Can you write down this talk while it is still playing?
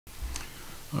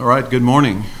All right, good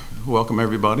morning. Welcome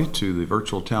everybody to the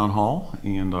virtual town hall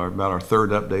and about our third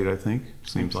update, I think.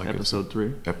 Seems like episode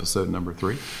 3. Episode number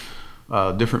 3.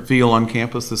 Different feel on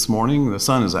campus this morning. The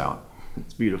sun is out.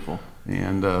 It's beautiful.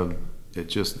 And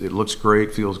it looks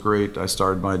great, feels great. I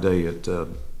started my day at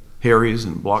Harry's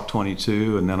in Block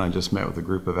 22, and then I just met with a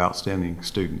group of outstanding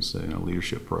students in a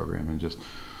leadership program and just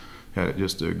had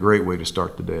just a great way to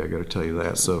start the day, I got to tell you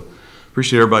that. So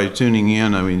appreciate everybody tuning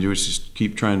in. I mean, we just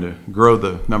keep trying to grow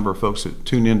the number of folks that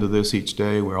tune into this each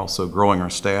day. We're also growing our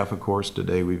staff, of course.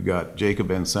 Today we've got Jacob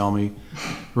Anselmi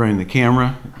running the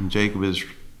camera, and Jacob is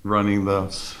running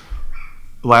the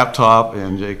laptop,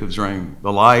 and Jacob's running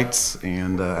the lights,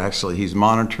 and actually he's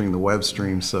monitoring the web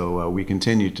stream. So we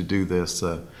continue to do this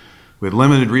with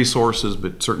limited resources,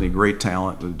 but certainly great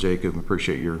talent with Jacob.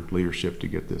 Appreciate your leadership to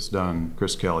get this done.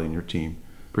 Chris Kelly and your team.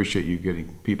 Appreciate you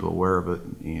getting people aware of it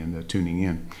and tuning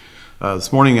in.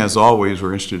 This morning, as always,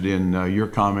 we're interested in your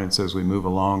comments as we move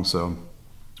along, so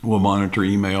we'll monitor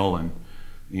email.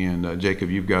 And Jacob,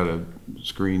 you've got a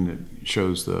screen that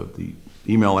shows the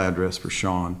email address for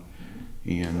Shawn.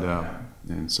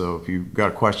 And so if you've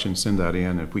got a question, send that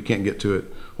in. If we can't get to it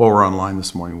while we're online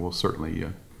this morning, we'll certainly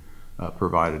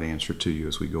provide an answer to you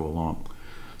as we go along.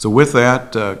 So with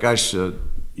that, guys,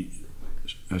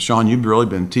 Shawn, you've really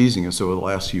been teasing us over the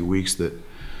last few weeks that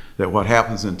what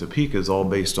happens in Topeka is all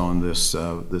based on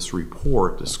this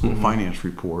report, the school finance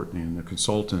report, and the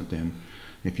consultant. And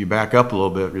if you back up a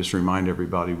little bit, just remind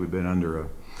everybody we've been under a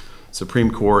Supreme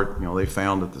Court. You know, they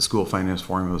found that the school finance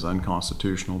formula was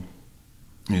unconstitutional.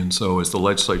 And so as the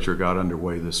legislature got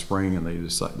underway this spring, and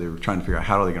they were trying to figure out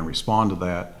how are they going to respond to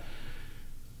that,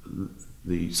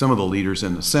 some of the leaders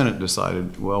in the Senate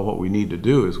decided, well, what we need to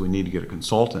do is we need to get a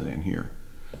consultant in here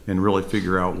and really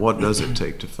figure out what does it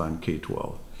take to fund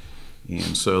K-12.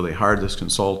 And so they hired this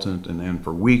consultant, and then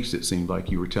for weeks it seemed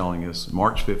like you were telling us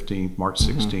March 15th, March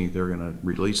 16th, they're going to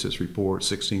release this report,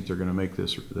 16th they're going to make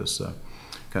this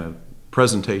kind of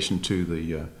presentation to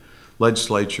the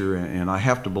legislature, and I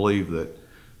have to believe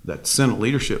that Senate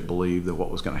leadership believed that what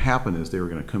was going to happen is they were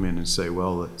going to come in and say,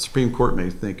 well, the Supreme Court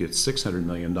may think it's $600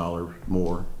 million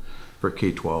more for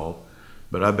K-12,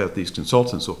 but I bet these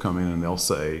consultants will come in and they'll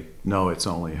say, no, it's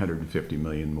only $150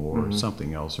 million more or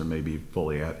something else, or maybe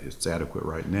it's adequate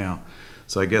right now.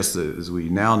 So I guess as we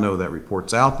now know that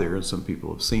report's out there, and some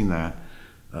people have seen that,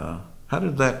 how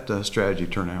did that strategy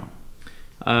turn out?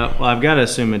 Well, I've got to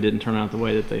assume it didn't turn out the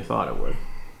way that they thought it would.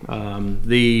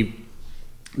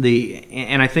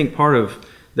 And I think part of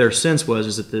their sense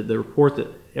was that the report that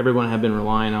everyone had been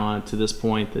relying on to this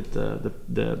point, that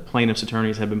the plaintiffs'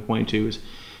 attorneys had been pointing to,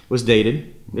 was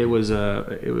dated. It was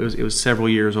several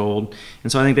years old,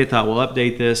 and so I think they thought, we'll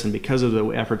update this, and because of the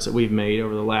efforts that we've made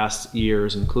over the last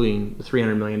years, including the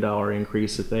 $300 million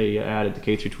increase that they added to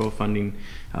K-12 funding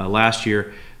last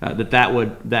year, that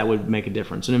would make a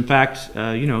difference. And in fact,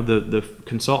 the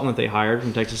consultant that they hired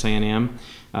from Texas A&M,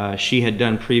 she had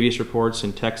done previous reports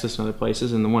in Texas and other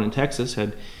places, and the one in Texas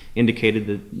had indicated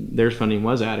that their funding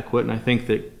was adequate, and I think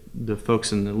that the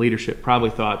folks in the leadership probably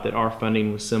thought that our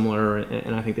funding was similar,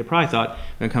 and I think they probably thought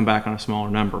we're going to come back on a smaller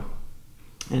number,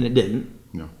 and it didn't.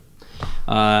 No.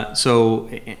 So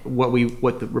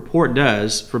what the report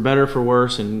does, for better or for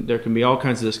worse, and there can be all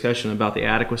kinds of discussion about the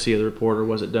adequacy of the report, or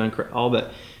was it done correct, all that.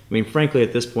 I mean, frankly,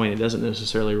 at this point, it doesn't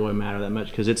necessarily really matter that much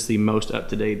because it's the most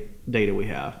up-to-date data we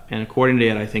have, and according to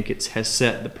it, I think it has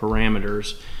set the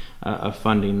parameters of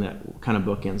funding that kind of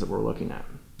bookends that we're looking at.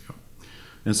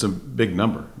 And some big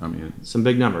number. I mean, some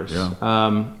big numbers. Yeah.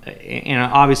 And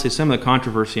obviously, some of the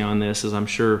controversy on this, as I'm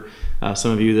sure some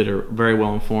of you that are very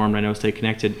well informed, I know Stay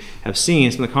Connected, have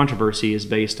seen, some of the controversy is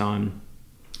based on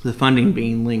the funding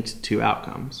being linked to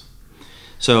outcomes.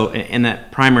 So, and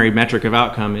that primary metric of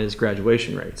outcome is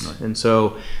graduation rates. Right. And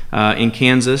so, in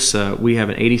Kansas, we have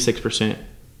an 86%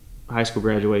 high school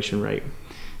graduation rate.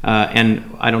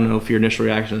 And I don't know if your initial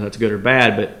reaction is that's good or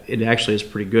bad, but it actually is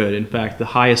pretty good. In fact, the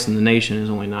highest in the nation is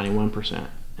only 91%,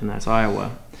 and that's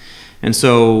Iowa. And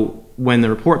so when the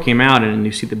report came out and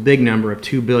you see the big number of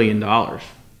 $2 billion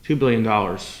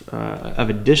of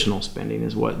additional spending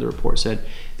is what the report said,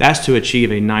 that's to achieve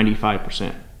a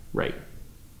 95% rate.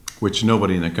 Which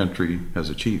nobody in the country has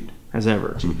achieved. Has ever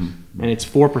achieved. And it's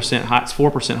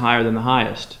 4% higher than the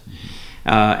highest.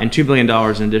 And $2 billion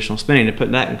in additional spending. To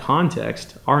put that in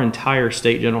context, our entire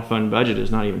state general fund budget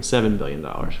is not even $7 billion.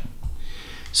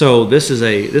 So this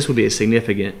would be a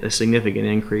significant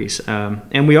increase.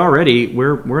 And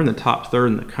we're in the top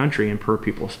third in the country in per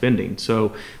pupil spending.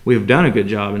 So we've done a good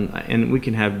job, and we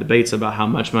can have debates about how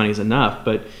much money is enough,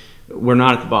 but we're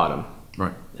not at the bottom.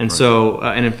 Right. And so,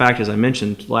 and in fact, as I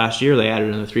mentioned, last year they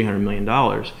added another $300 million.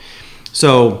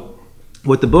 So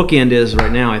what the bookend is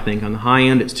right now, I think on the high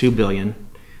end it's $2 billion.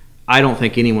 I don't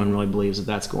think anyone really believes that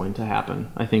that's going to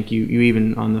happen. I think you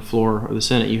even on the floor of the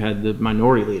Senate, you had the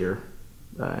minority leader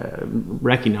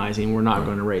recognizing we're not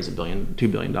going to raise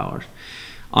 $2 billion.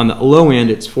 On the low end,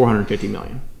 it's $450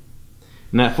 million.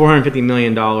 And that $450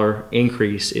 million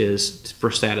increase is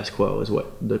for status quo, is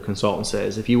what the consultant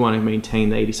says. If you want to maintain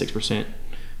the 86%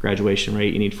 graduation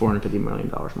rate, you need $450 million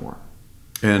more.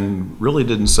 And really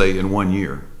didn't say in 1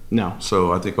 year. No.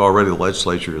 So I think already the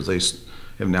legislature, as they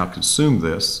have now consumed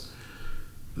this,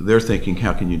 they're thinking,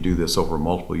 how can you do this over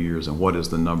multiple years, and what is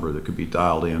the number that could be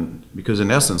dialed in? Because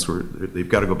in essence, they've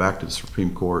got to go back to the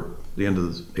Supreme Court at the end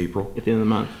of April. At the end of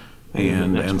the month.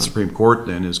 And the Supreme Court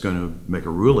then is going to make a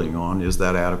ruling on, is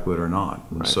that adequate or not?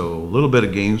 And so a little bit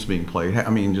of games being played. I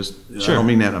mean, I don't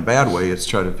mean that in a bad way. It's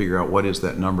trying to figure out what is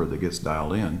that number that gets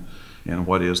dialed in, and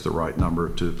what is the right number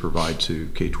to provide to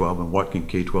K-12, and what can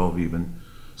K-12 even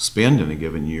spend in a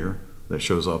given year that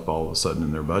shows up all of a sudden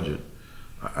in their budget.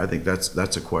 I think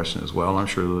that's a question as well. I'm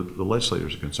sure the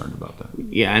legislators are concerned about that.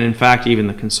 Yeah, and in fact, even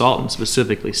the consultant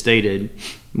specifically stated,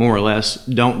 more or less,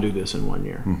 don't do this in 1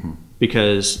 year. Mm-hmm.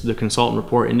 Because the consultant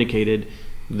report indicated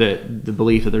that the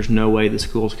belief that there's no way the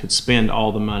schools could spend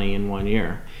all the money in 1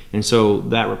 year. And so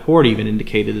that report even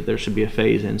indicated that there should be a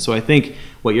phase in. So I think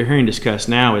what you're hearing discussed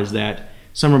now is that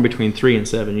somewhere between 3 and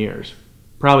 7 years,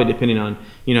 probably depending on,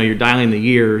 you're dialing the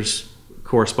years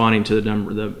corresponding to the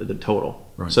number, the total.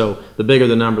 Right. So the bigger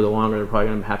the number, the longer they're probably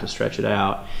going to have to stretch it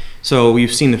out. So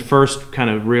we've seen the first kind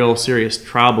of real serious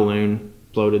trial balloon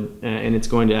floated, and it's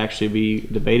going to actually be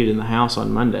debated in the House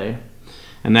on Monday.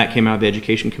 And that came out of the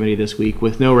Education Committee this week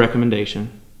with no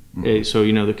recommendation. Mm-hmm. So,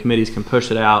 the committees can push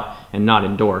it out and not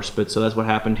endorse. But so that's what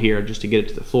happened here, just to get it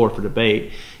to the floor for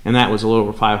debate. And that was a little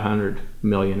over $500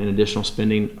 million in additional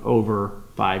spending over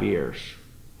 5 years.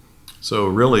 So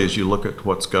really, as you look at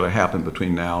what's got to happen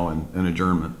between now and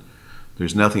adjournment,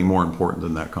 there's nothing more important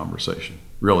than that conversation.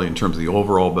 Really, in terms of the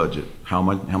overall budget, how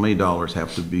many dollars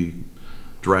have to be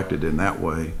directed in that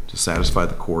way to satisfy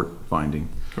the court finding.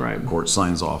 Right. The court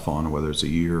signs off on, whether it's a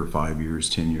year, 5 years,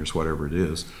 10 years, whatever it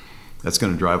is. That's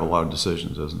going to drive a lot of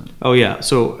decisions, isn't it? Oh, yeah.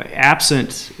 So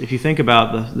absent, if you think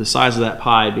about the size of that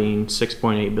pie being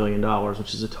 $6.8 billion,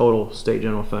 which is the total state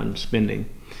general fund spending,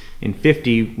 and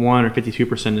 51 or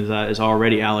 52% of that is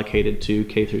already allocated to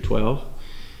K through 12.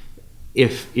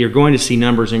 If you're going to see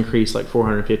numbers increase like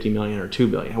 $450 million or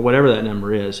 $2 billion, whatever that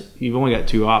number is, you've only got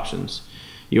two options.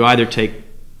 You either take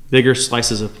bigger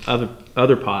slices of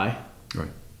other pie, right,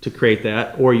 to create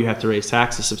that, or you have to raise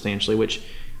taxes substantially, which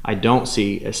I don't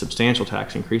see a substantial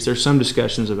tax increase. There's some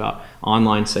discussions about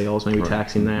online sales, maybe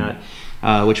taxing that,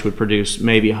 which would produce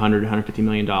maybe $150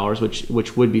 million,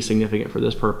 which would be significant for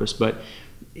this purpose. But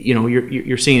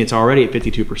you're seeing it's already at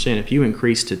 52%. If you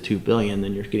increase to $2 billion,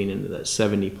 then you're getting into that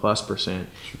 70+%.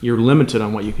 You're limited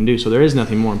on what you can do. So there is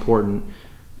nothing more important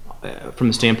from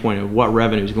the standpoint of what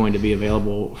revenue is going to be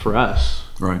available for us,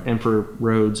 right, and for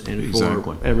roads and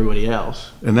for everybody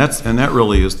else. And that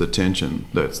really is the tension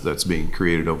that's being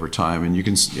created over time. And you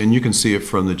can see it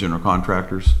from the general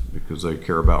contractors, because they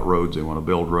care about roads. They want to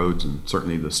build roads, and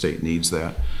certainly the state needs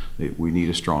that. We need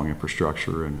a strong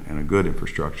infrastructure and a good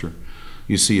infrastructure.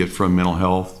 You see it from mental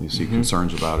health. You see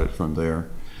concerns about it from there.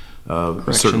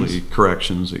 Certainly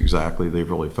corrections, exactly. They've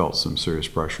really felt some serious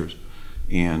pressures.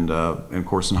 And of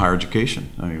course in higher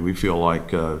education. I mean, we feel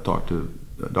like, talked to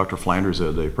Dr. Flanders,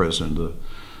 the president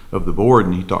of the board,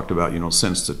 and he talked about,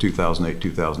 since the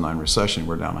 2008-2009 recession,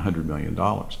 we're down $100 million.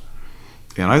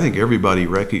 And I think everybody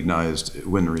recognized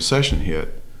when the recession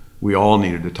hit, we all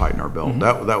needed to tighten our belt.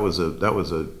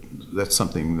 That's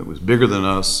something that was bigger than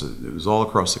us. It was all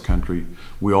across the country.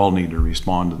 We all need to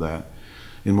respond to that.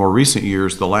 In more recent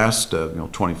years, the last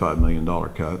 $25 million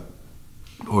cut,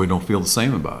 we don't feel the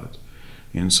same about it.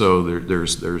 And so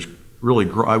there's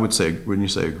really, I would say, when you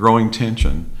say a growing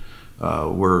tension,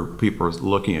 where people are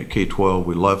looking at K-12,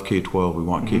 we love K-12, we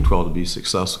want K-12 to be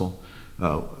successful.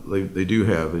 They do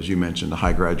have, as you mentioned, a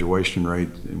high graduation rate.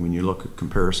 And when you look at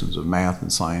comparisons of math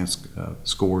and science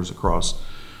scores across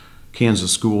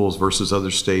Kansas schools versus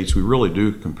other states, we really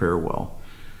do compare well.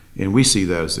 And we see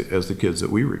that as the kids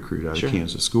that we recruit out of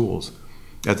Kansas schools.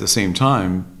 At the same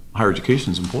time, higher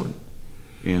education is important.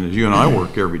 And as you and I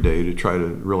work every day to try to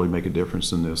really make a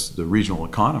difference in the regional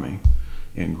economy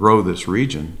and grow this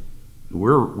region,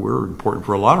 we're important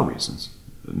for a lot of reasons.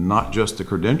 Not just the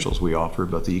credentials we offer,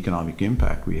 but the economic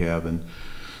impact we have. And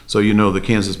so the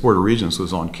Kansas Board of Regents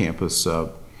was on campus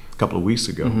a couple of weeks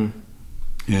ago,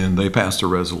 and they passed a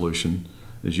resolution,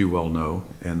 as you well know,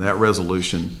 and that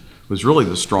resolution was really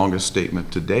the strongest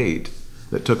statement to date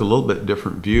that took a little bit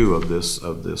different view of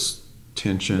this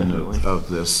tension of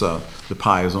this. The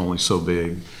pie is only so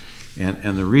big,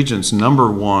 and the region's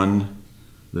number one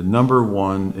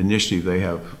initiative they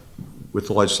have with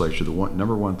the legislature,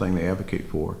 number one thing they advocate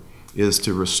for is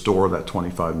to restore that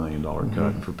 $25 million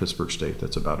cut for Pittsburg State.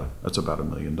 That's about $1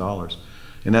 million,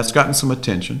 and that's gotten some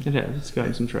attention. It has. It's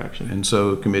gotten some traction. And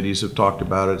so committees have talked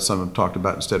about it. Some have talked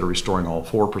about instead of restoring all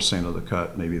 4% of the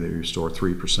cut, maybe they restore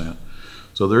 3%.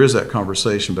 So there is that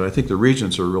conversation, but I think the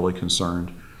regents are really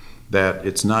concerned that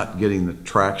it's not getting the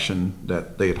traction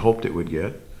that they had hoped it would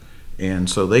get. And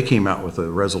so they came out with a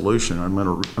resolution. I'm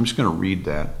just going to read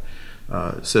that.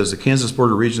 It says the Kansas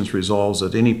Board of Regents resolves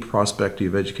that any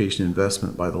prospective education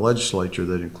investment by the legislature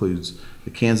that includes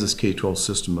the Kansas K-12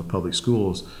 system of public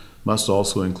schools must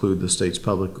also include the state's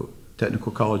public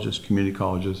technical colleges, community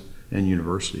colleges, and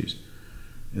universities.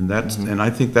 And that's and I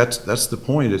think that's the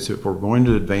point. Is if we're going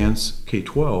to advance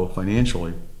K-12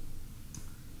 financially,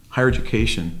 higher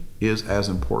education is as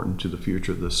important to the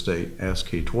future of the state as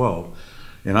K-12.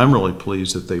 And I'm really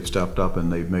pleased that they've stepped up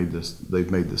and they've made this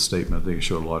statement. I think it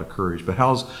showed a lot of courage. But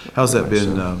how's that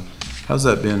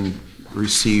been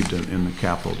received in the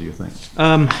Capitol, do you think?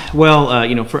 I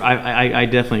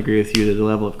definitely agree with you that the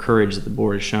level of courage that the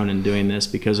board has shown in doing this,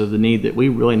 because of the need that we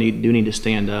really do need to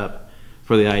stand up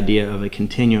for the idea of a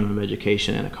continuum of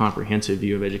education and a comprehensive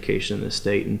view of education in the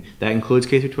state, and that includes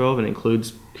K through 12 and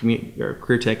includes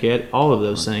career tech ed, all of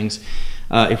those things.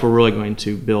 If we're really going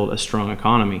to build a strong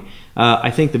economy,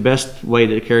 I think the best way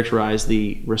to characterize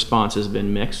the response has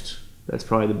been mixed. That's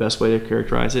probably the best way to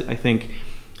characterize it. I think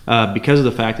because of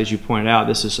the fact, as you pointed out,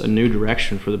 this is a new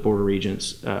direction for the Board of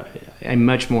Regents, a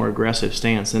much more aggressive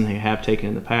stance than they have taken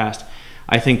in the past.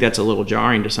 I think that's a little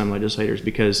jarring to some legislators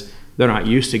because they're not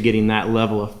used to getting that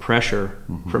level of pressure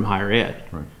from higher ed.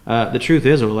 Right. The truth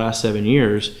is, over the last 7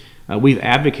 years, we've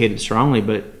advocated strongly,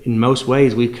 but in most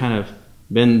ways, we've kind of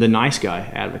been the nice guy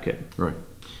advocate. Right.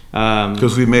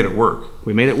 Because we made it work.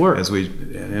 We made it work.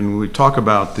 And we talk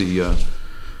about the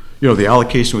the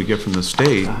allocation we get from the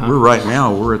state.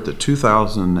 We're at the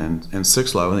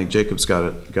 2006 level. I think Jacob's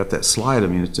got that slide. I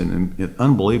mean, it's an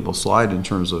unbelievable slide in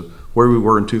terms of where we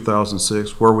were in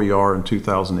 2006, where we are in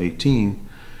 2018.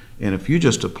 And if you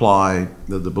just apply,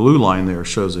 the blue line there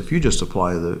shows if you just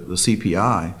apply the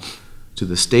CPI to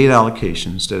the state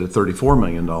allocation, instead of $34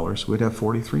 million, we'd have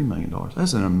 $43 million.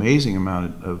 That's an amazing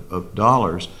amount of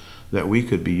dollars that we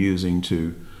could be using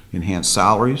to enhance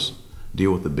salaries,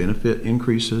 deal with the benefit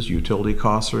increases, utility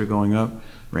costs are going up.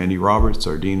 Randy Roberts,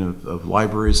 our Dean of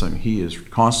Libraries, I mean, he is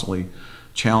constantly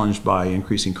challenged by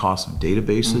increasing costs of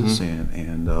databases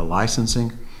and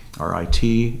licensing. Our IT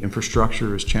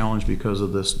infrastructure is challenged because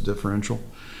of this differential.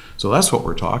 So that's what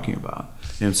we're talking about.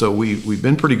 And so we've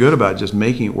been pretty good about just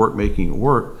making it work,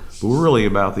 but we're really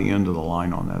about the end of the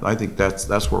line on that. I think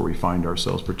that's where we find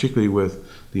ourselves, particularly with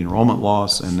the enrollment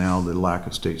loss and now the lack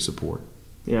of state support.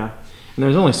 Yeah, and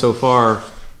there's only so far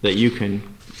that you can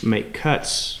make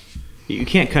cuts. You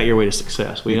can't cut your way to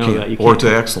success. We know that. You can't, or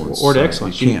to excellence. Or to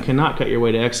excellence. You cannot cut your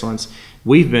way to excellence.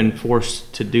 We've been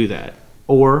forced to do that.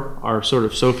 Or our sort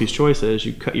of Sophie's choice is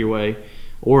you cut your way,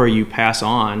 or you pass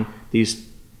on these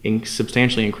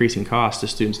substantially increasing costs to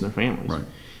students and their families, right,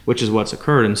 which is what's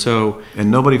occurred.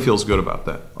 And nobody feels good about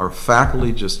that. Our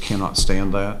faculty just cannot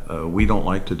stand that. We don't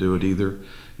like to do it either.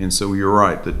 And so you're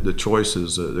right, the choice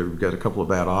is we've got a couple of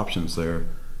bad options there.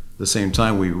 At the same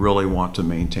time, we really want to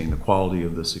maintain the quality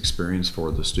of this experience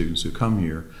for the students who come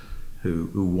here, who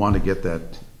want to get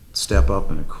that step up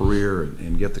in a career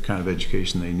and get the kind of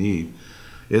education they need.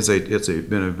 It's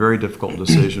been a very difficult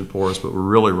decision for us, but we're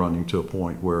really running to a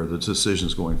point where the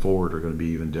decisions going forward are going to be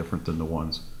even different than the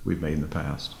ones we've made in the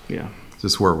past. Yeah.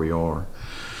 This is where we are.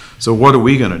 So what are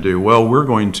we going to do? Well, we're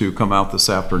going to come out this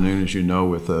afternoon, as you know,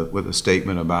 with a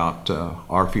statement about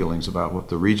our feelings about what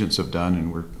the regents have done,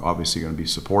 and we're obviously going to be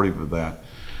supportive of that,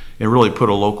 and really put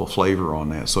a local flavor on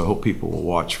that. So I hope people will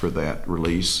watch for that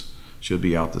release. Should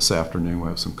be out this afternoon. We'll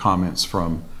have some comments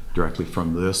directly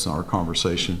from this, our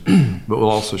conversation, but we'll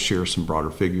also share some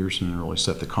broader figures and really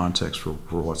set the context for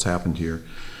what's happened here.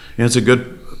 And it's a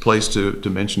good place to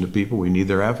mention to people we need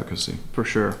their advocacy. For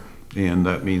sure. And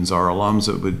that means our alums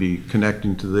that would be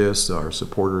connecting to this, our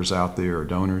supporters out there, our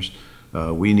donors,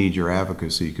 we need your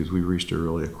advocacy because we've reached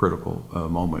a critical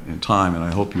moment in time, and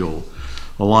I hope you'll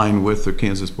align with the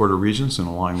Kansas Board of Regents and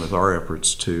align with our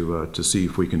efforts to see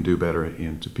if we can do better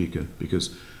in Topeka,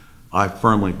 because I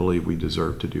firmly believe we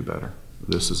deserve to do better.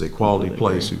 This is a quality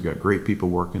place. We've got great people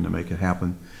working to make it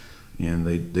happen, and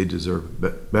they deserve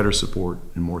better support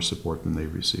and more support than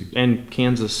they've received. And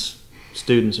Kansas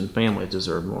students and families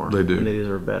deserve more. They do. And they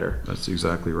deserve better. That's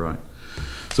exactly right.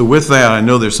 So with that, I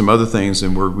know there's some other things,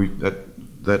 and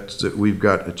that we've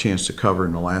got a chance to cover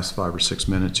in the last 5 or 6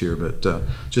 minutes here, but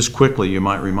just quickly, you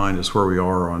might remind us where we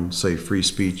are on, say, free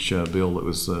speech bill that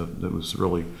was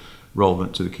really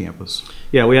relevant to the campus.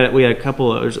 Yeah, we had a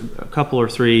couple or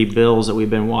three bills that we've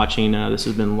been watching. This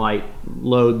has been light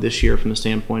load this year from the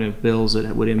standpoint of bills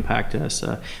that would impact us.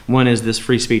 One is this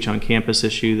free speech on campus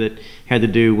issue that had to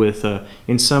do with,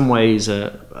 in some ways,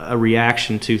 a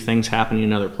reaction to things happening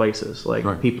in other places, like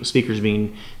speakers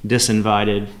being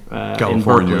disinvited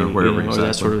California, in Berkeley, wherever, or exactly.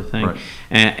 that sort of thing, Right.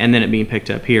 and then it being picked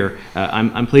up here.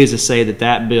 I'm pleased to say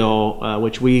that bill,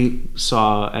 which we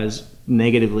saw as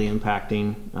negatively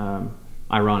impacting,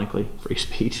 ironically, free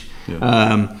speech,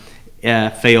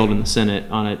 failed in the Senate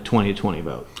on a 20-20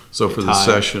 vote. So for the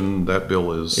session, that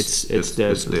bill is it's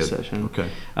dead for the session. Okay.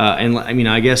 And I mean,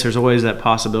 I guess there's always that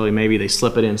possibility maybe they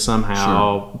slip it in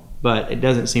somehow, but it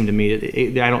doesn't seem to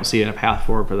me I don't see a path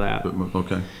forward for that.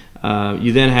 Okay.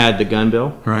 You then had the gun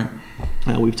bill. Right.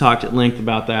 We've talked at length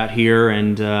about that here,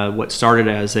 and what started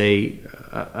as a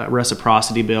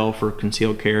reciprocity bill for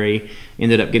concealed carry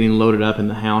ended up getting loaded up in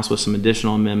the House with some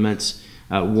additional amendments.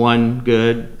 One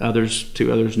good,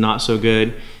 two others not so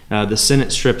good. The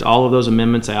Senate stripped all of those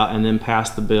amendments out and then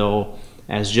passed the bill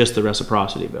as just the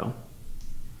reciprocity bill.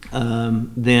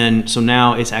 So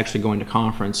now it's actually going to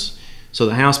conference. So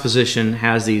the House position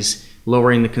has these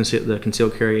lowering the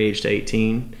concealed carry age to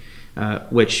 18.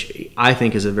 Which I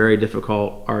think is a very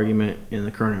difficult argument in the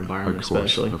current environment,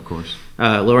 especially. Of course.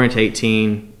 Lowering to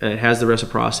 18, it has the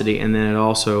reciprocity, and then it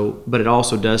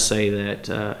also does say that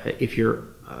if you're,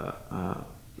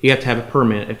 you have to have a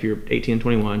permit if you're 18 and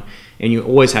 21, and you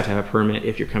always have to have a permit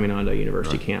if you're coming onto a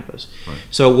university campus. Right.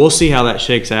 So we'll see how that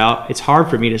shakes out. It's hard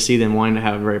for me to see them wanting to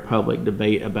have a very public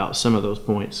debate about some of those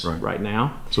points right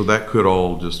now. So that could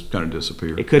all just kind of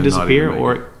disappear. It could disappear,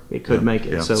 or it could make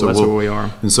it. So that's where we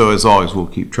are. And so, as always, we'll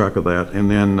keep track of that.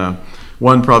 And then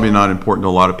one probably not important to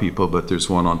a lot of people, but there's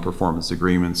one on performance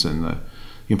agreements. And the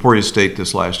Emporia State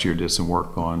this last year did some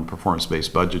work on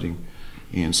performance-based budgeting.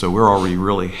 And so we're already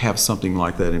really have something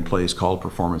like that in place called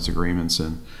performance agreements.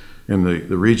 And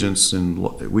the regents and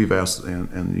we've asked,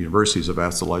 and the universities have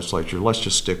asked the legislature, let's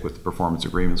just stick with the performance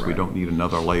agreements. We don't need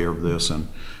another layer of this. And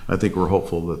I think we're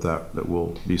hopeful that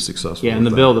will be successful. Yeah, and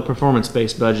the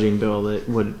performance-based budgeting bill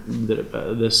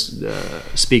that this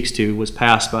speaks to was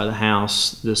passed by the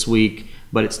House this week,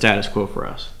 but it's status quo for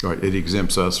us. Right, it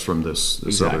exempts us from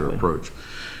this other approach.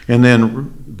 And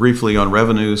then briefly on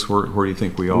revenues, where do you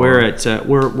think we are?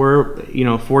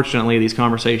 We're fortunately these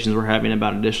conversations we're having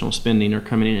about additional spending are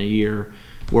coming in a year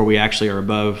where we actually are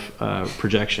above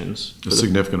projections. A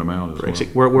significant amount as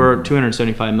well. We're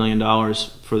 $275 million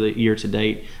for the year to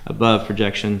date, above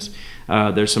projections.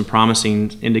 There's some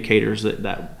promising indicators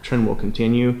that trend will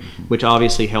continue, which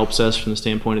obviously helps us from the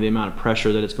standpoint of the amount of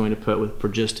pressure that it's going to put for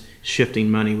just shifting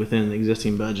money within the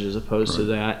existing budget as opposed to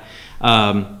that.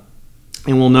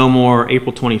 And we'll know more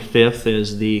April 25th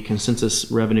as the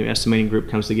consensus revenue estimating group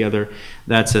comes together.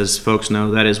 That's, as folks know,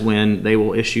 that is when they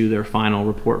will issue their final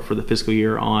report for the fiscal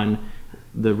year on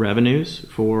the revenues,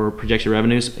 for projected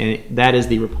revenues, and that is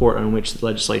the report on which the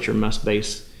legislature must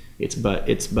base its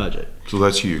budget. So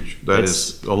that's huge. That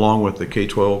is, along with the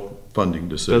K-12 funding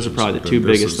decisions. Those are probably the two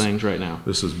biggest things right now.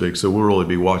 This is big. So we'll really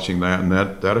be watching that, and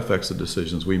that affects the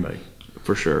decisions we make.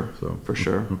 For sure. For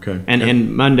sure. Okay.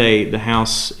 And Monday, the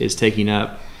House is taking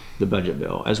up the budget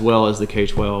bill as well as the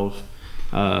K-12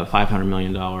 $500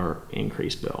 million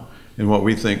increase bill. And what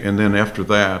we think, and then after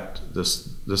that,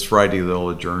 this Friday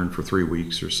they'll adjourn for 3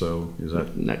 weeks or so. Is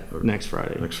that next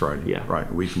Friday? Next Friday. Yeah. Right.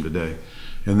 A week from today.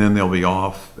 And then they'll be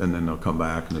off, and then they'll come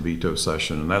back in the veto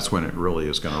session, and that's when it really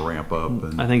is going to ramp up.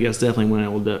 And I think that's definitely when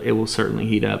it will certainly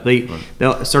heat up.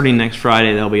 They'll starting next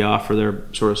Friday, they'll be off for their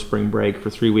sort of spring break for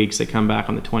 3 weeks. They come back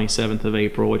on the 27th of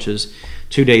April, which is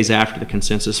 2 days after the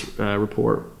consensus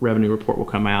revenue report will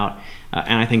come out.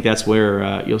 And I think that's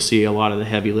where you'll see a lot of the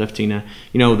heavy lifting.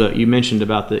 You mentioned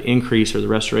about the increase or the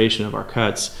restoration of our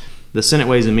cuts. The Senate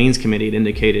Ways and Means Committee had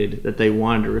indicated that they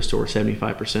wanted to restore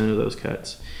 75% of those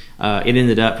cuts. It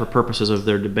ended up, for purposes of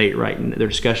their debate their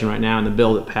discussion right now, in the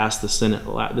bill that passed the Senate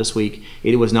this week,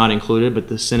 it was not included, but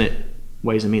the Senate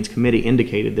Ways and Means Committee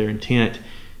indicated their intent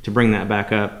to bring that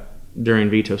back up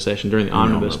during veto session, during the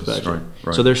omnibus budget.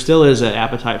 Right. So there still is an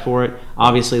appetite for it.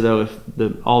 Obviously, though,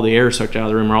 if all the air sucked out of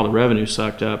the room or all the revenue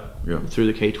sucked up through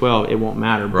the K-12, it won't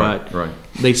matter. But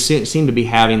they seem to be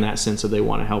having that sense that they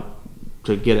want to help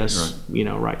to get us,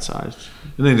 right-sized.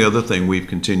 And then the other thing we've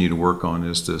continued to work on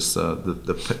is this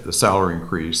the salary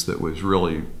increase that was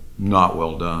really not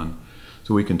well done.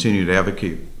 So we continue to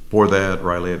advocate for that.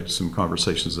 Riley had some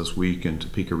conversations this week in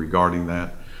Topeka regarding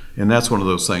that. And that's one of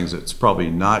those things that's probably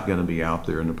not going to be out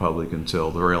there in the public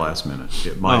until the very last minute.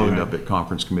 It might end up at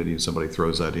conference committee and somebody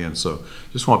throws that in. So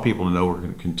just want people to know we're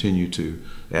going to continue to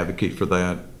advocate for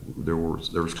that. There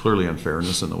was clearly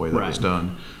unfairness in the way that was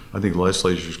done. I think the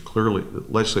legislators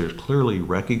clearly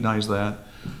recognize that.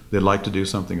 They'd like to do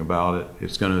something about it.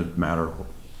 It's going to matter,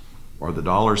 are the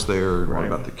dollars there? What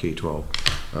about the K-12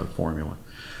 formula?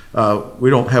 We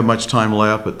don't have much time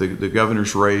left, but the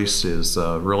governor's race is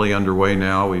really underway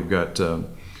now. We've got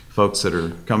folks that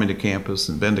are coming to campus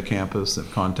and been to campus and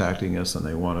contacting us, and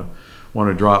they want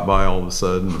to drop by all of a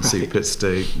sudden and see Pitt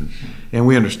State, and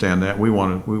we understand that. We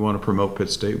want to promote Pitt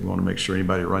State. We want to make sure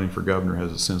anybody running for governor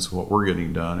has a sense of what we're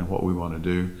getting done and what we want to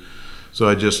do. So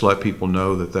I just let people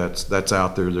know that that's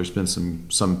out there. There's been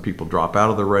some people drop out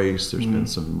of the race. There's been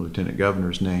some lieutenant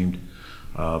governors named.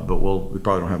 But we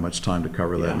probably don't have much time to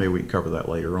cover that. Maybe we can cover that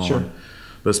later on. Sure.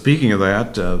 But speaking of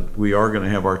that, we are going to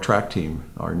have our track team,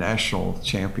 our national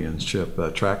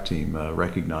championship track team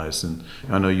recognized. And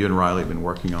I know you and Riley have been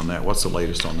working on that. What's the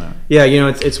latest on that? Yeah,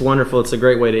 it's wonderful. It's a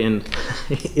great way to end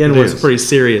what's pretty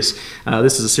serious.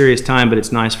 This is a serious time, but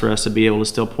it's nice for us to be able to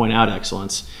still point out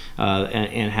excellence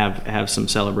and have some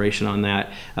celebration on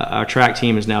that. Our track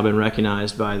team has now been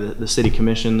recognized by the city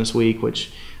commission this week,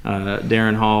 which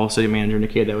Darren Hall, city manager,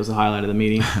 indicated that was the highlight of the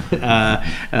meeting.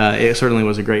 It certainly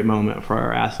was a great moment for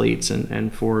our athletes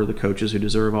and for the coaches who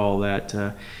deserve all that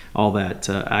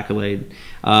accolade.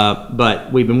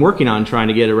 But we've been working on trying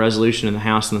to get a resolution in the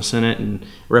House and the Senate, and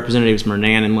Representatives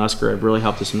Mernan and Lusker have really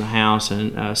helped us in the House,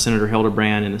 and Senator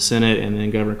Hildebrand in the Senate, and then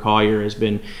Governor Collier has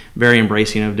been very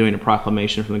embracing of doing a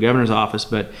proclamation from the governor's office.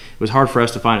 But it was hard for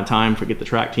us to find a time to get the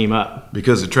track team up.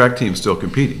 Because the track team's still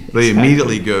competing. They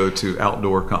immediately go to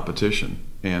outdoor competition.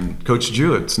 And Coach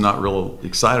Jewett's not real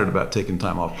excited about taking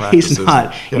time off practice. He's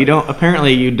not. Yeah.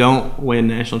 Apparently you don't win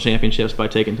national championships by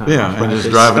taking time off practice. And just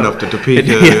driving up to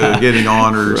Topeka, getting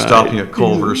honors, stopping at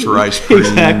Culver's for ice cream.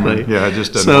 Exactly. Yeah, it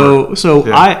just doesn't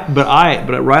work.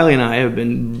 But Riley and I have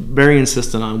been very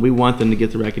insistent on, we want them to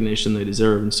get the recognition they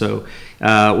deserve. And so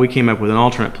we came up with an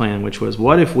alternate plan, which was,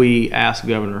 what if we asked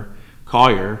Governor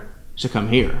Collier to come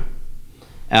here?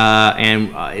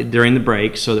 During the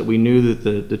break, so that we knew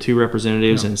that the two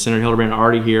representatives and Senator Hildebrand are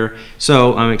already here.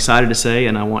 So I'm excited to say,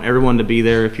 and I want everyone to be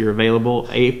there if you're available,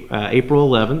 April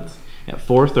 11th at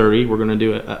 4:30. We're going to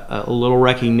do a little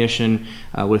recognition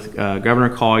with Governor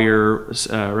Collier,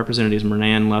 Representatives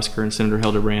Mernan, Lusker, and Senator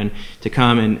Hildebrand to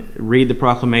come and read the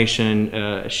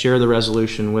proclamation, share the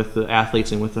resolution with the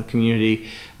athletes and with the community.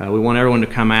 We want everyone to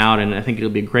come out, and I think it'll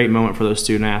be a great moment for those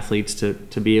student athletes to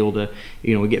be able to,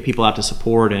 get people out to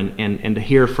support and to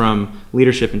hear from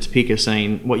leadership in Topeka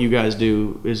saying what you guys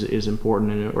do is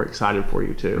important, and we're excited for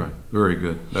you too. Right. Very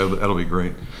good. That'll be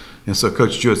great. And so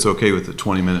Coach Jewett's okay with the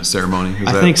 20-minute ceremony?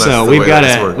 I think so. We've got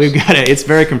to. It's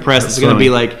very compressed. It's going to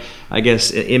be like, I guess,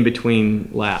 in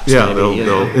between laps. Yeah, they'll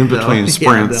in between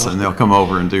sprints, and they'll come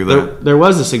over and do that. There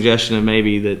was a suggestion of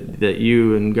maybe that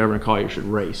you and Governor Collier should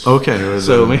race. Okay,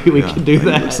 so maybe we could do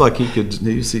that. Looks like he could.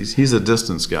 He's a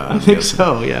distance guy. I think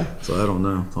so. Yeah. So I don't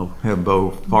know. I'll have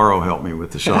Bo Faro help me with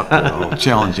the shot put. I'll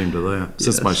challenge him to that,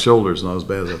 since my shoulder's not as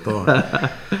bad as I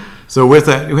thought. So with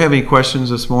that, do we have any questions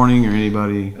this morning, or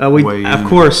anybody weigh in? Of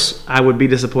course, I would be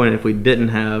disappointed if we didn't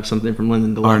have something from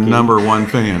Lyndon DeLucky. Our number one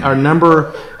fan. Our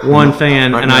number one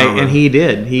fan, and he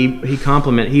did. He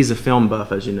complimented. He's a film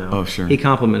buff, as you know. Oh, sure. He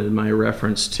complimented my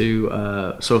reference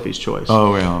to Sophie's Choice.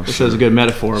 Oh, yeah. Which was a good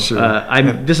metaphor. Sure.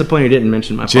 I'm disappointed he didn't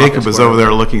mention my. Jacob was over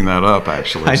there looking that up,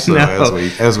 actually. I know.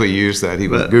 As we used that, he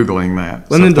was Googling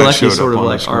that. Lyndon DeLucky is sort of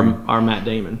like our Matt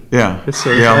Damon. Yeah. That's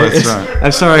right.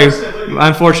 I'm sorry.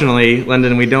 Unfortunately,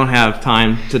 Lyndon, we don't have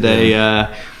time today,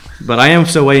 but I am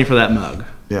still waiting for that mug.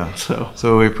 Yeah.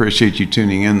 So we appreciate you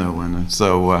tuning in, though, Lyndon.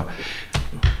 So,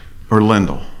 or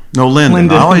Lyndall. No, Lyndon.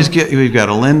 I always we've got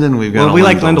a Lyndon, we've got a we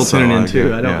like Lyndall tuning in,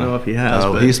 too. I don't know if he has.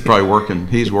 But he's probably working.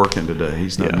 He's working today.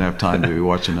 He's not going to have time to be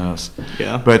watching us.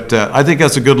 Yeah. But I think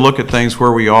that's a good look at things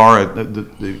where we are.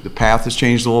 The path has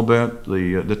changed a little bit.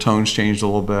 The tone's changed a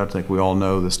little bit. I think we all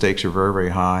know the stakes are very, very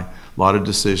high. A lot of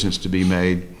decisions to be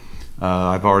made.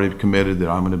 I've already committed that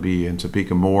I'm going to be in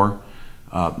Topeka more.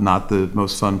 Not the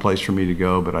most fun place for me to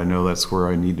go, but I know that's where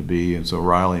I need to be. And so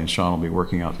Riley and Shawn will be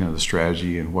working out kind of the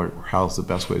strategy and how's the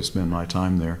best way to spend my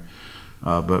time there.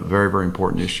 But very, very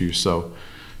important issues. So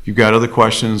if you've got other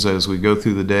questions as we go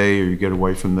through the day, or you get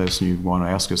away from this and you want to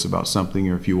ask us about something,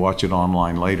 or if you watch it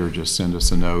online later, just send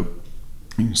us a note.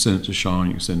 You can send it to Shawn,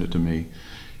 you can send it to me,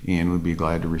 and we'd be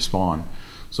glad to respond.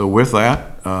 So with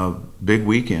that, big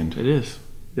weekend. It is.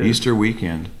 Easter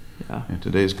weekend. Yeah. And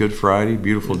today's Good Friday,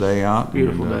 beautiful day out.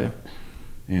 Beautiful day.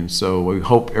 And so we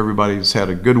hope everybody's had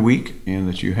a good week and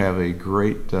that you have a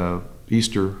great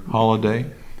Easter holiday.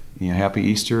 Happy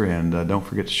Easter, and don't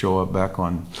forget to show up back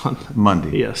on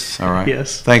Monday. Yes. All right.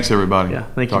 Yes. Thanks, everybody. Yeah.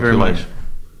 Thank Talk you very to you much. later.